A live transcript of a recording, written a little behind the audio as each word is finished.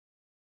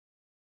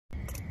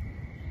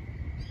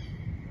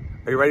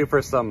Are you ready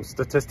for some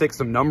statistics,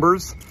 some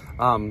numbers?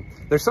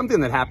 There's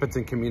something that happens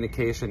in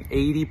communication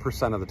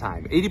 80% of the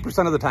time.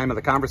 80% of the time of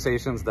the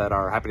conversations that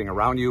are happening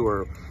around you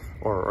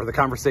or the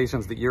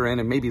conversations that you're in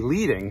and maybe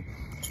leading,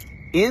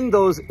 in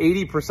those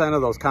 80%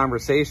 of those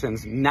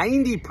conversations,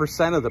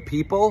 90% of the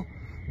people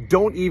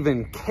don't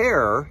even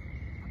care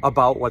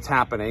about what's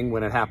happening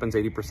when it happens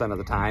 80% of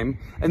the time.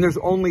 And there's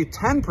only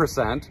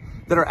 10%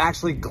 that are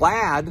actually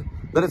glad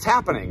that it's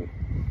happening.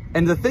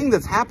 And the thing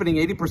that's happening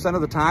 80%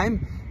 of the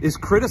time is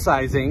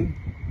criticizing,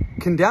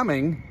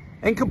 condemning,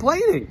 and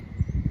complaining.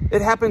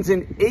 It happens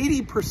in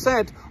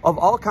 80% of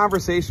all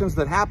conversations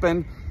that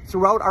happen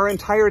throughout our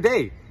entire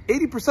day,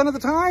 80% of the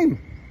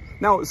time.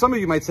 Now, some of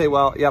you might say,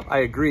 well, yep, I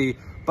agree,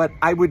 but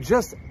I would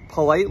just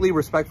politely,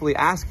 respectfully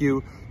ask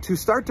you to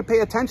start to pay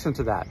attention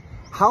to that.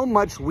 How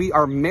much we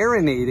are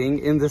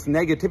marinating in this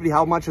negativity,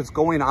 how much it's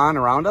going on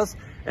around us.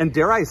 And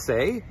dare I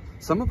say,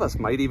 some of us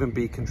might even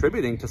be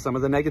contributing to some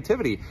of the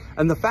negativity.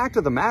 And the fact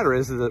of the matter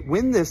is that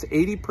when this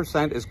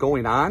 80% is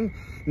going on,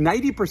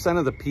 90%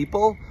 of the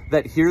people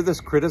that hear this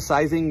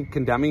criticizing,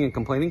 condemning, and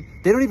complaining,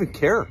 they don't even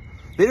care.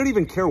 They don't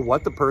even care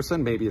what the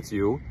person, maybe it's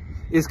you,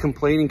 is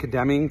complaining,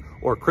 condemning,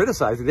 or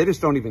criticizing. They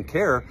just don't even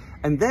care.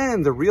 And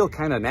then the real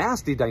kind of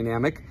nasty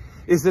dynamic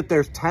is that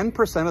there's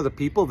 10% of the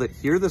people that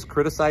hear this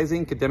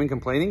criticizing, condemning,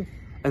 complaining,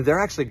 and they're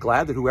actually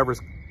glad that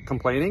whoever's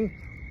complaining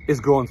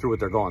is going through what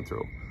they're going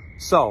through.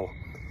 So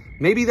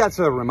maybe that's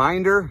a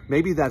reminder,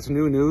 maybe that's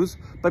new news,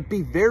 but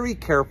be very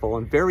careful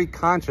and very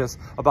conscious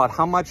about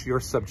how much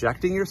you're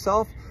subjecting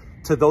yourself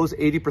to those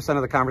 80%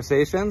 of the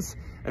conversations.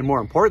 And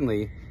more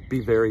importantly, be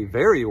very,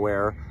 very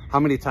aware how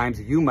many times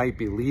you might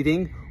be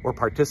leading or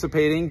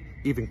participating,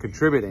 even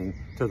contributing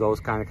to those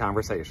kind of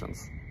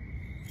conversations.